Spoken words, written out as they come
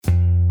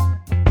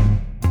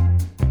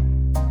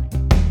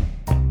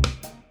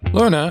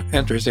Luna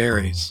enters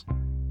Aries,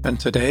 and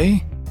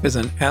today is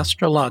an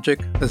astrologic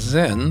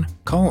Zen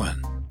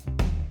koan.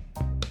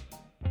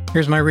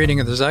 Here's my reading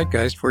of the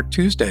Zeitgeist for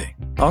Tuesday,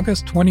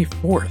 August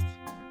 24th,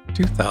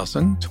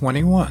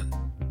 2021.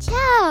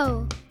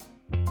 Ciao!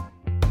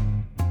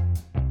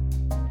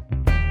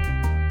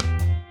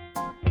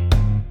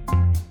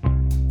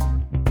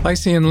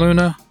 Piscean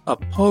Luna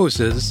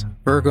opposes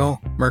Virgo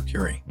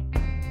Mercury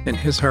in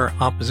his/her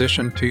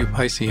opposition to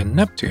Piscean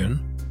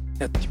Neptune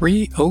at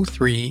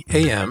 3:03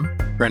 a.m.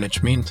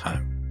 Greenwich Mean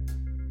Time.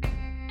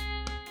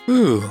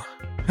 Ooh,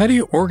 how do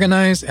you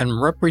organize and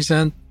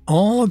represent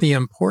all of the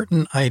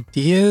important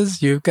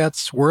ideas you've got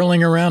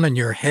swirling around in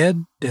your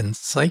head and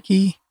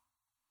psyche?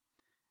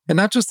 And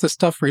not just the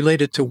stuff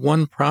related to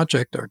one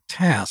project or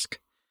task,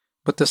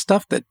 but the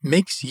stuff that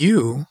makes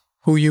you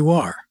who you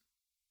are.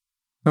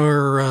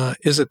 Or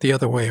is it the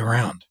other way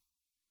around?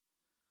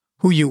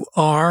 Who you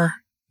are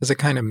is a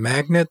kind of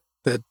magnet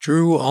that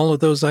drew all of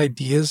those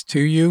ideas to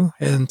you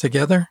and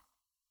together?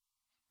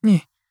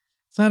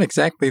 It's not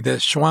exactly the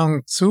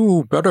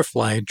Chuang-Tzu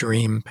butterfly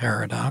dream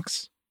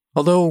paradox,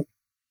 although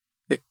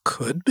it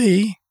could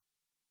be.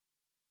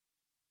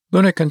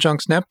 Luna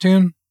conjuncts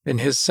Neptune in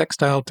his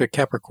sextile to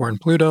Capricorn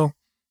Pluto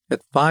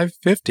at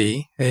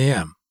 5:50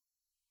 a.m.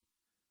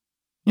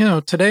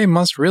 Today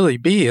must really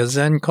be a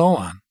Zen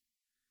koan.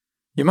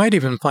 You might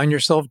even find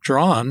yourself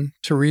drawn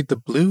to read the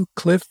Blue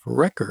Cliff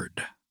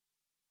Record.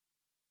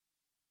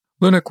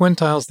 Luna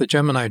quintiles the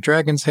Gemini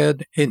Dragon's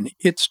Head in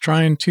its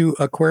trine to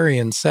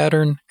Aquarian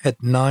Saturn at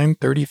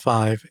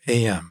 9:35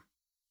 a.m.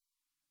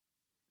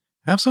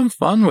 Have some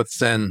fun with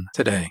Zen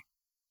today.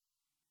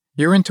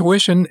 Your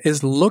intuition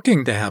is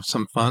looking to have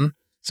some fun,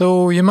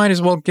 so you might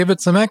as well give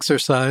it some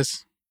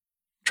exercise.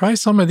 Try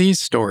some of these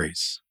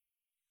stories.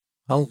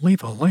 I'll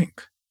leave a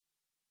link.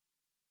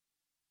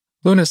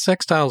 Luna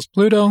sextiles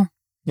Pluto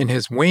in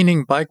his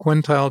waning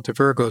biquintile to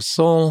Virgo's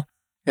Soul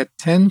at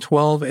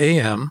 10:12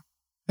 a.m.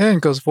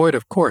 and goes void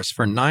of course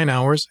for 9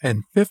 hours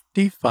and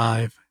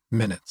 55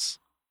 minutes.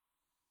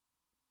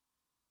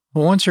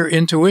 Once your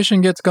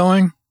intuition gets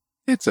going,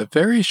 it's a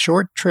very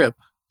short trip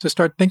to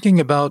start thinking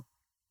about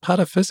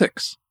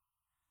pataphysics,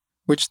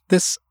 which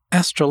this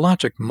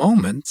astrologic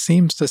moment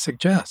seems to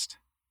suggest.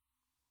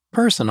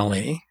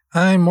 Personally,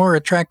 I'm more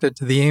attracted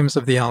to the aims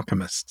of the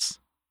alchemists.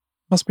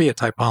 Must be a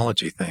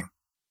typology thing.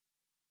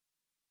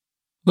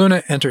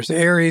 Luna enters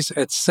Aries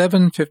at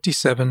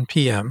 7:57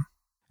 p.m.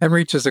 and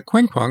reaches a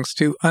quincunx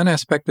to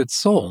unaspected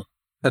Soul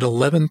at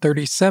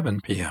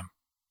 11:37 p.m.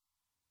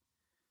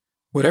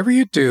 Whatever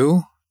you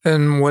do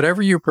and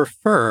whatever you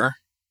prefer,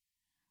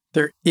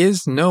 there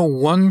is no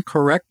one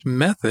correct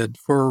method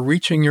for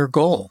reaching your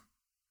goal.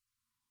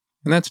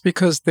 And that's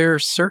because there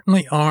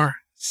certainly are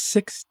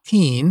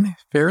 16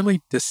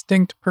 fairly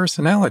distinct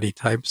personality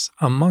types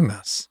among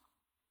us,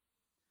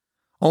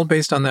 all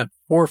based on that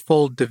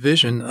fourfold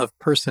division of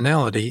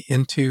personality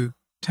into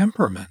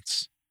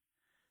temperaments.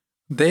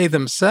 They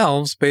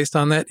themselves based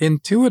on that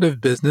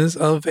intuitive business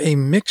of a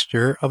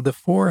mixture of the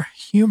four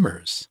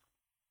humors.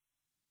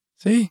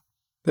 See,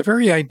 the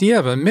very idea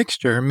of a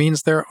mixture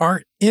means there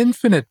are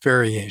infinite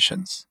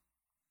variations.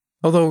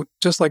 Although,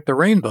 just like the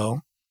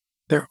rainbow,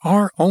 there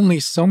are only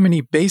so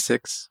many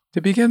basics to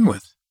begin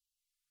with.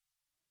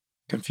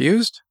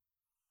 Confused?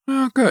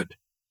 Oh, good.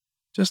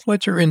 Just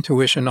let your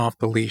intuition off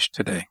the leash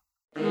today.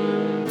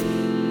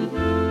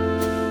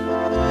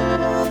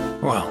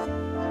 Well,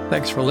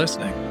 thanks for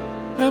listening.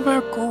 Have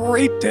a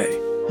great day,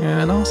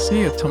 and I'll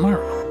see you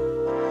tomorrow.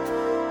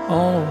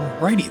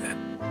 Alrighty then.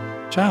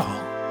 Ciao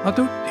a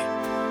tutti.